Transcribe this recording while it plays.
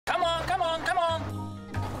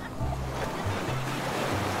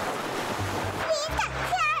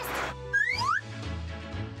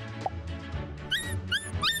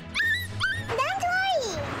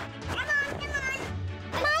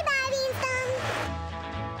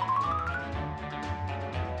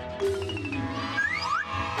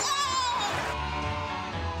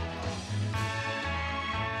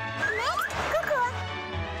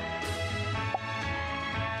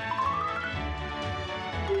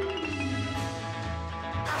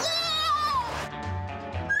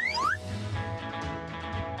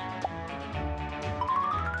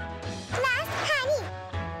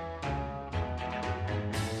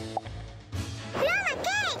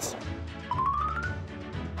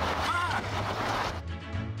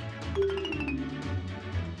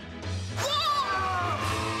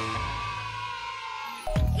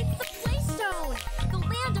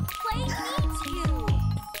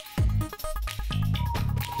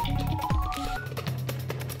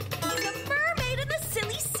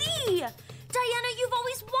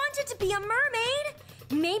be a mermaid.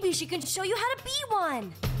 Maybe she can show you how to be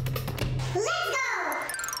one. Let's go!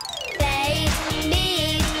 Say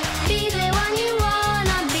be the one you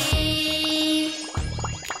wanna be.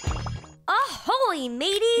 Ahoy,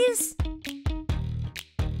 mateys!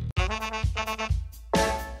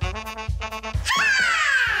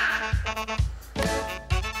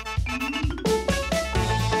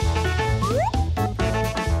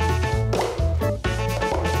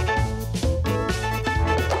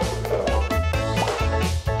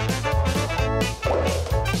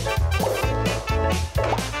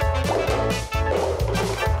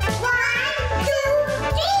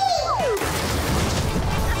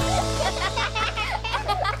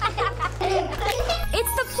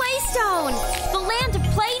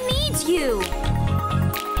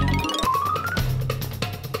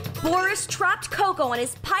 Boris trapped Coco on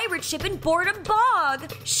his pirate ship in Boredom Bog.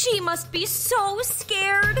 She must be so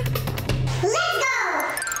scared. Let's go!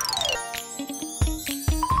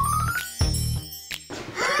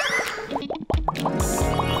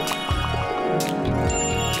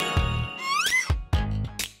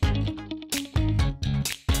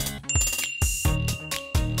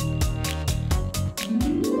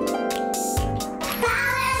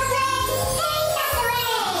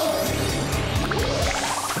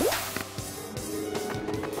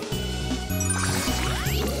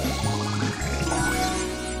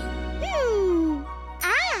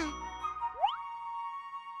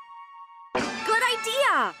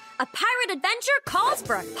 A pirate adventure calls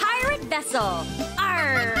for a pirate vessel.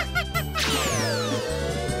 Arr!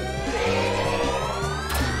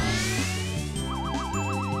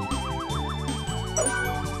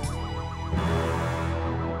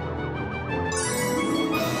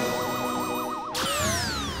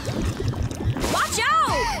 Watch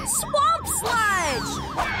out! Swamp sludge!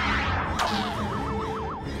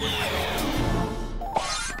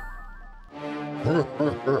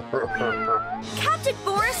 Captain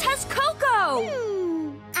Boris has Coco!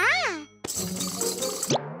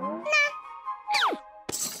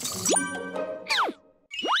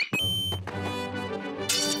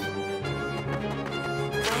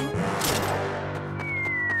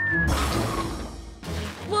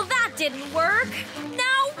 Well, that didn't work.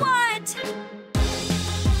 Now what?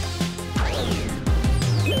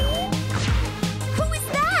 Who is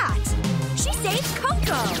that? She saved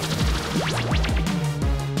Coco.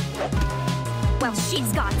 Well,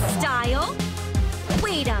 she's got style.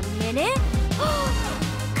 Wait a minute.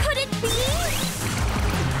 Could it be?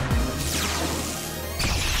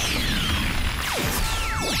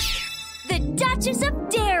 The Duchess of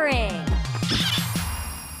Daring.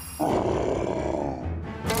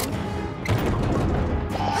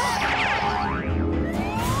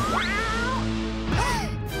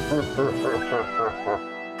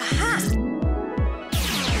 Aha!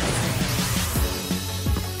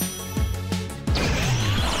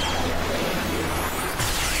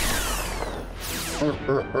 The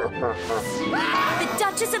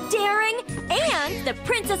Duchess of Daring and the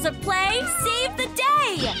Princess of Play saved the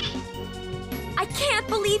day! I can't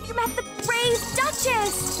believe you met the brave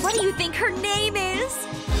Duchess! What do you think her name is?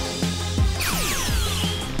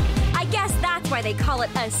 I guess that's why they call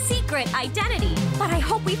it a secret identity, but I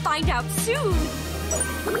hope we find out soon!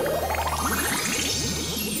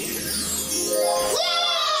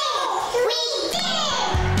 Yay! We did it!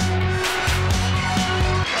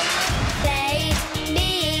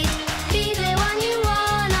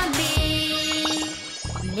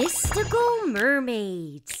 Mystical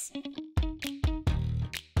mermaids.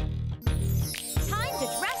 Time to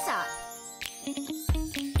dress up.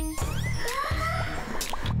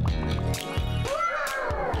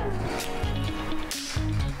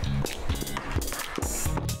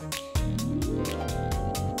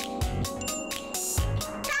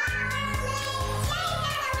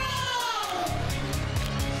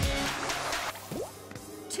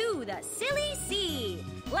 To the silly sea.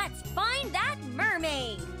 Let's find that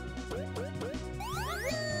mermaid.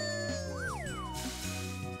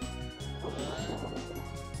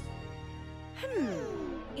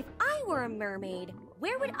 If I were a mermaid,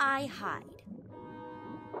 where would I hide?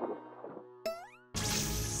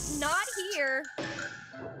 Not here.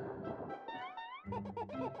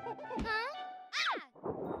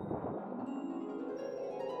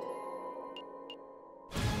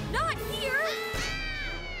 Not here.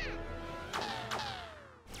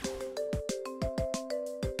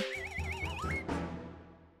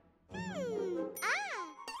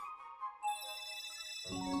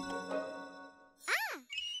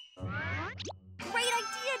 Great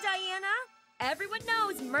idea, Diana! Everyone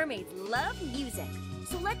knows mermaids love music.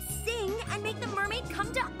 So let's sing and make the mermaid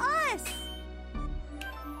come to us!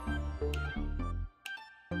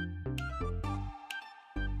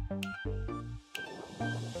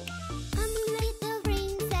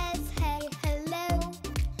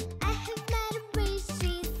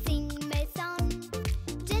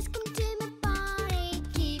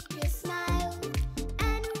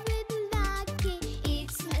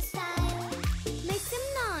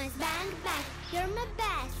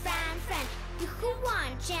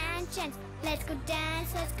 chance. Let's go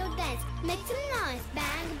dance, make some noise,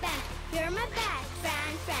 bang, bang. You're my best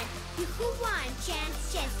friend. You who want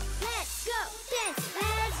chance. Let's go dance,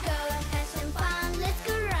 let's go have some fun. Let's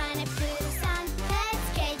go run up to the sun. Let's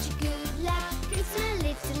catch good luck. It's my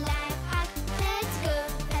little life hack. Let's go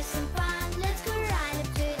have some fun. Let's go run up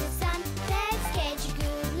to the sun. Let's catch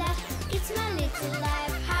good luck. It's my little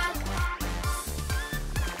life hack.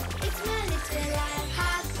 It's my little life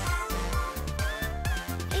hack.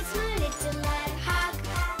 It's my little life hack.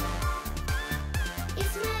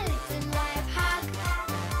 It's my little life hack.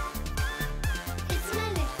 It's my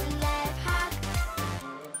little life hack.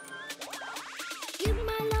 You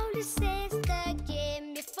my lonely sister, give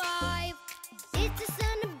me 5. It's a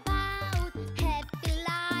song about happy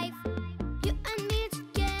life. You and me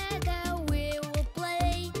together, we will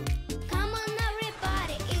play. Come on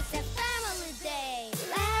everybody, it's a family day.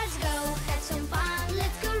 Let's go have some fun.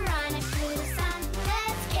 Let's go run up to the sun.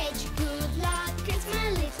 Let's catch good luck. It's my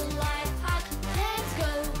little life hack. Let's go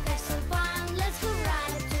have some fun. Let's go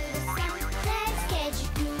run up to the sun. Let's catch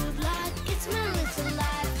good luck. It's my little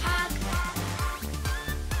life hack.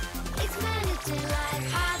 It's my little life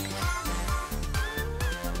hack.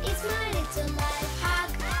 It's my little life hack.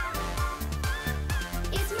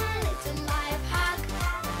 It's my little life hack.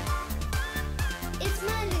 It's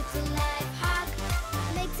my little life hack.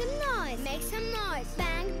 Make some noise,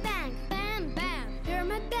 bang, bang, bam, bam.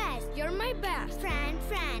 You're my best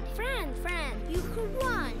friend. You who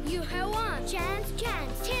won, you have won. Chance.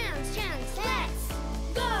 Let's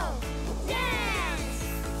go dance.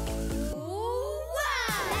 Wow!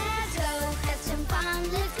 Let's go have some fun.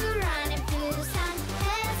 Let's go run up to the sun.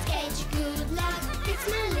 Let's catch good luck. It's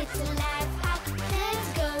my little life hack. Let's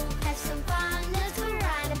go have some fun. Let's go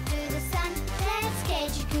run up to the sun. Let's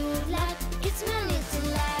catch good luck. It's my little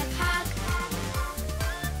life hack.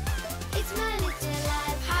 It's my little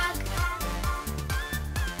life hack.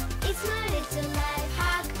 It's my little life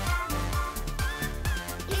hack.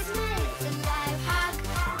 It's my little life hack.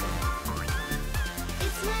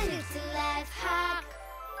 It's my little life hack.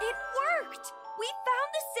 It worked! We found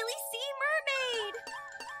the silly sea mermaid!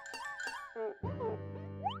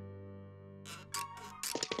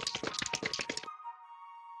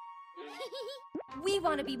 We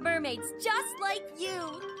want to be mermaids just like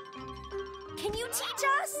you. Can you teach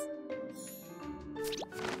us?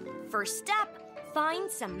 First step, find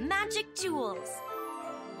some magic jewels.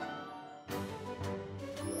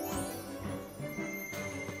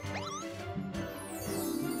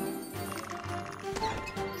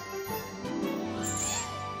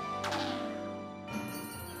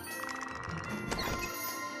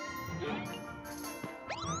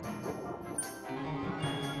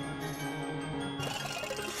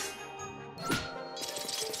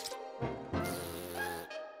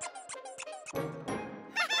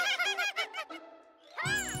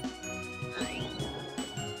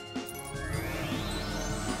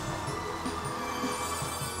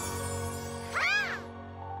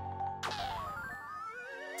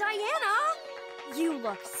 Diana, you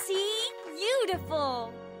look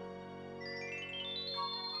beautiful.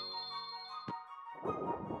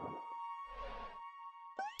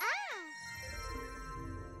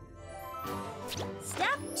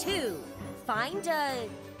 Step 2. Find a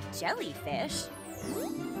jellyfish.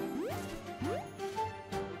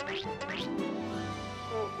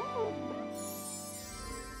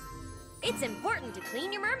 It's important to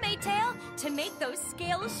clean your mermaid tail to make those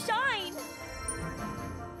scales shine.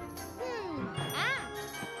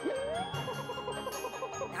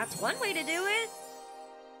 That's one way to do it.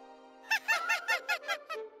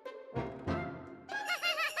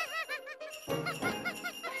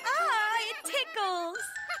 It tickles.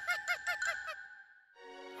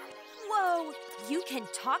 Whoa, you can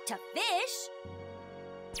talk to fish.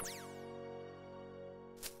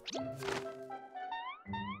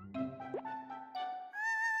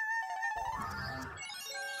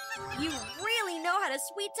 You really know how to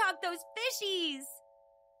sweet talk those fishies.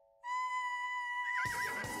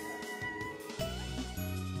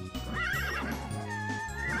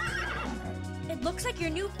 It looks like your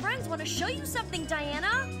new friends want to show you something,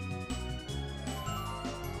 Diana.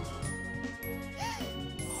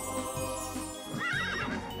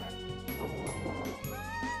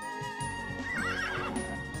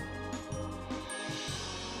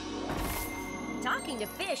 Talking to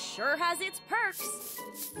fish sure has its perks.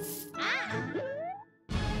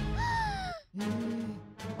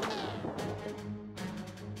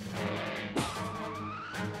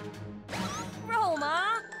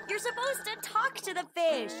 Roma, you're supposed to talk to the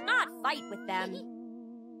fish, not fight with them.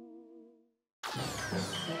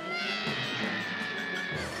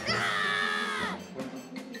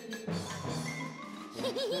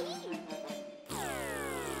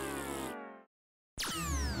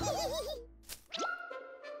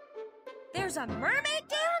 There's a mermaid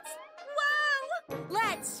dance? Whoa!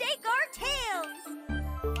 Let's shake our tails!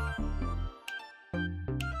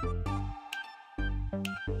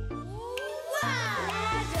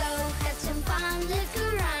 Let's go have some fun. Look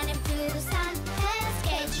around and feel the sun. Let's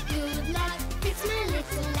catch good luck. It's my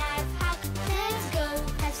little life hack. Let's go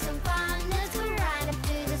have some fun. Look around and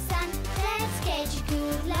feel the sun. Let's catch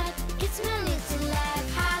good luck. It's my little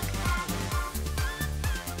life hack.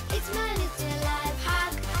 It's my little life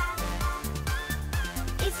hack.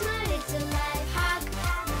 It's my little life hack.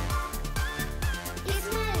 It's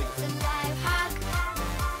my little life hack.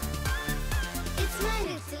 It's my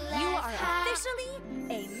little life You are hack. officially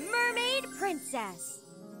a mermaid princess.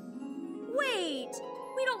 Wait,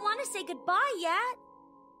 we don't want to say goodbye yet.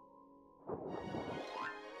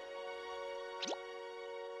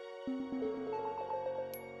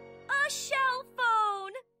 A shell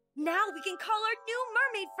phone! Now we can call our new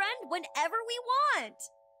mermaid friend whenever we want.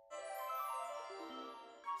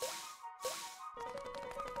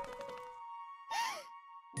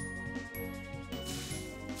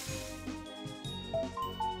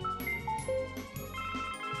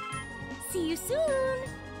 See you soon!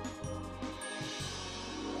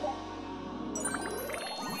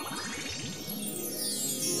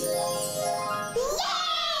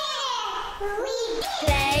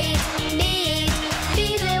 Play be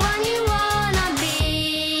the one you wanna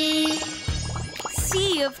be.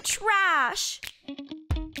 Sea of trash!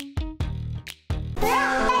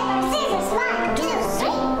 Rock, paper, scissors, 1, 2, 3.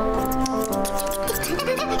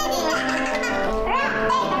 Rock,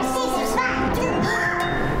 paper, scissors, 1, 2.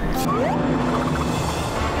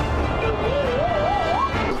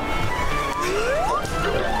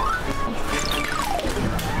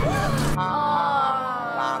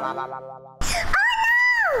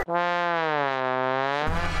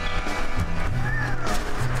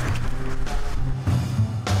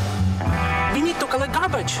 We need to collect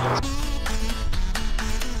garbage.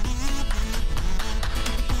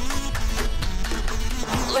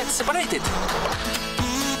 Let's separate it.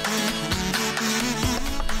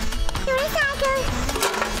 Recycle.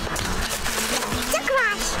 To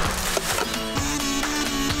crush.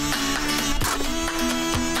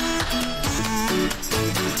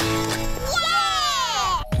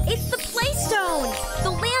 Yeah! It's the Playstone!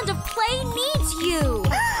 The land of play needs you!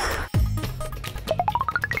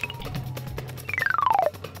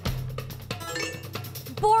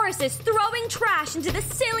 Boris is throwing trash into the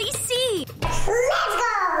silly sea! Let's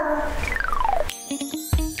go!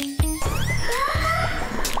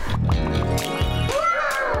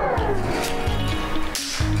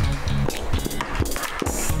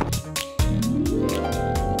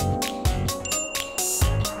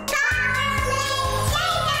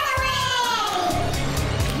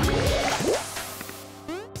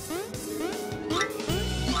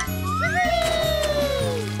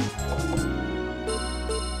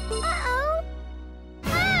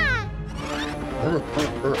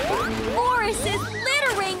 Boris is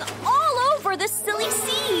littering all over the silly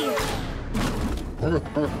sea!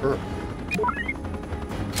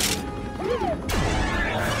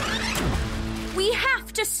 We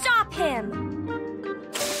have to stop him!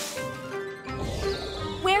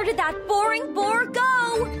 Where did that boring boar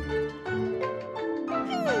go?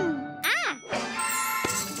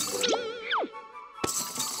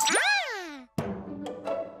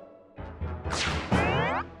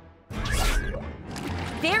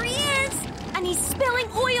 There he is! And he's spilling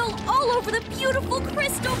oil all over the beautiful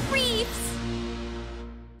crystal reefs!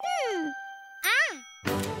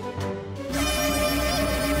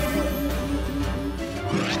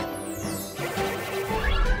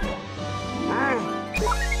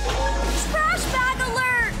 Trash bag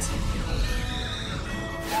alert!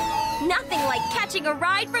 Nothing like catching a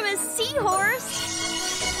ride from a seahorse!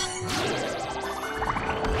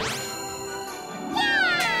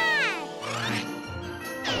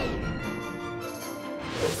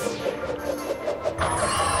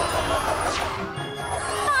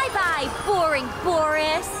 Bye-bye, boring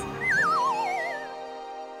Boris!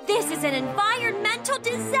 This is an environmental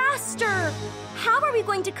disaster! How are we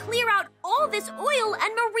going to clear out all this oil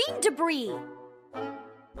and marine debris?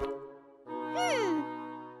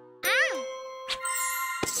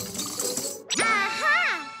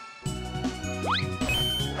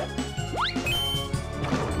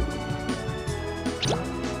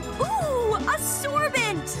 Ooh, a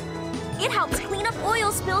sorbent! It helps clean up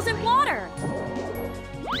oil spills in water.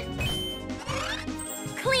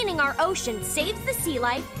 Cleaning our ocean saves the sea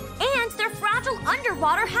life and their fragile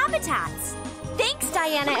underwater habitats. Thanks,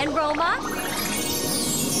 Diana and Roma.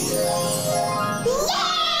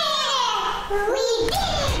 Yeah! We did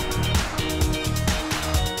it!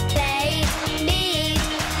 Play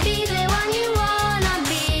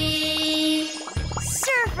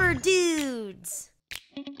dudes.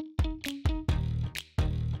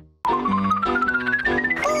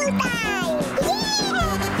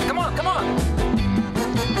 Come on, come on.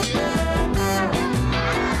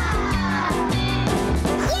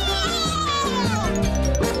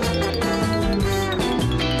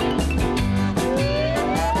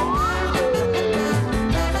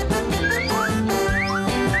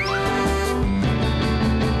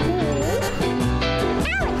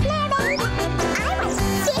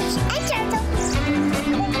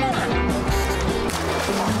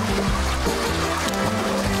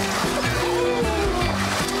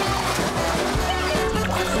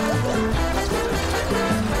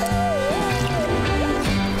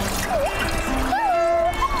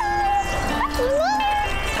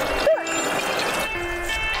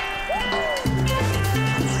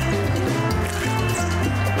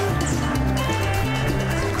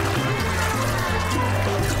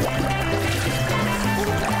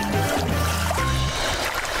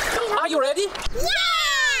 Are you ready?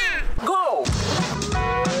 Yeah! Go!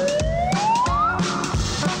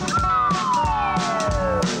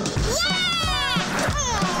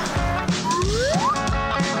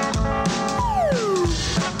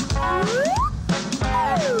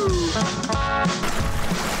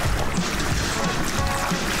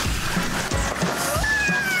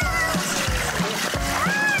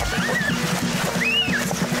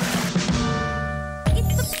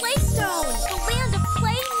 It's the Playstone. The land of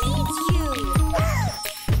play needs you.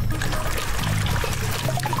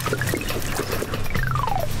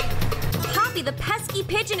 Poppy the pesky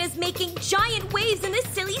pigeon is making giant waves in the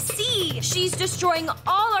silly sea. She's destroying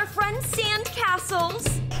all our friends' sand castles.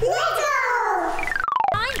 Let's go!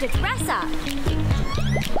 Time to dress up.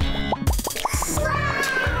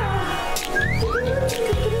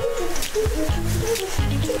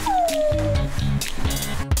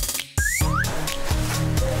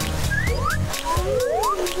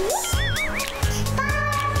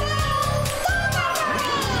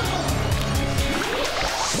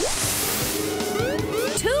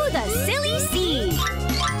 To the silly sea.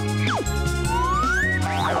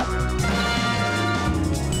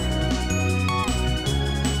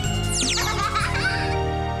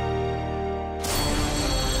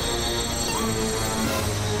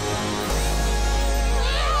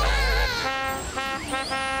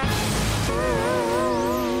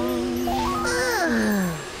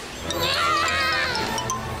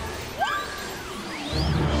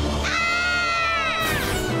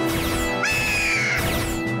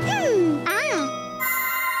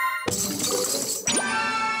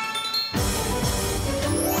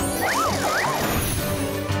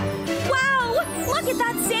 Wow! Look at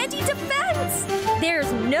that sandy defense!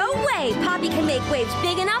 There's no way Poppy can make waves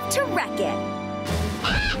big enough to wreck it.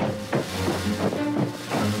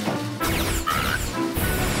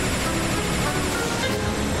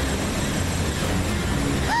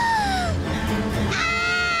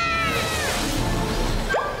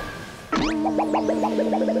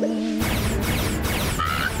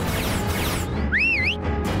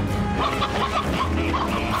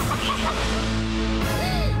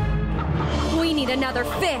 We need another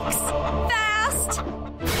fix. Fast!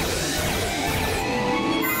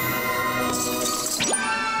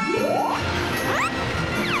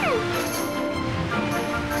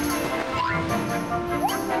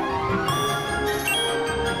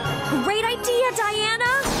 Great idea,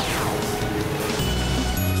 Diana!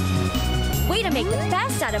 Way to make the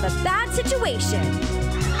best out of a bad situation.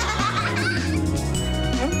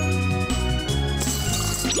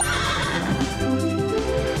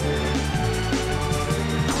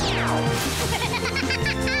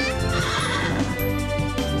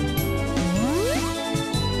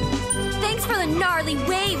 Thanks for the gnarly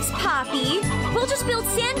waves, Poppy. We'll just build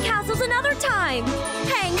sandcastles another time.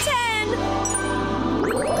 Hang 10!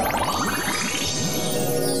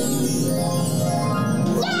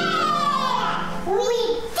 Yeah! We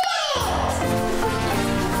did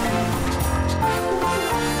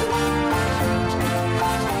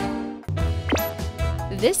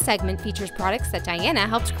it! This segment features products that Diana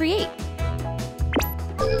helped create.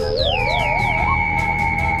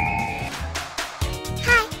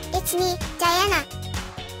 Hi, it's me, Diana.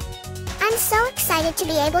 I'm so excited to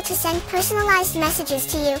be able to send personalized messages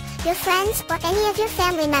to you, your friends, or any of your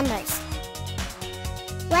family members.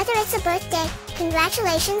 Whether it's a birthday,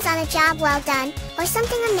 congratulations on a job well done, or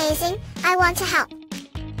something amazing, I want to help.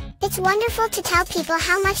 It's wonderful to tell people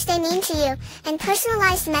how much they mean to you, and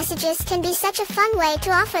personalized messages can be such a fun way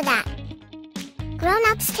to offer that.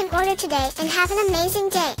 Grown-ups can order today and have an amazing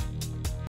day.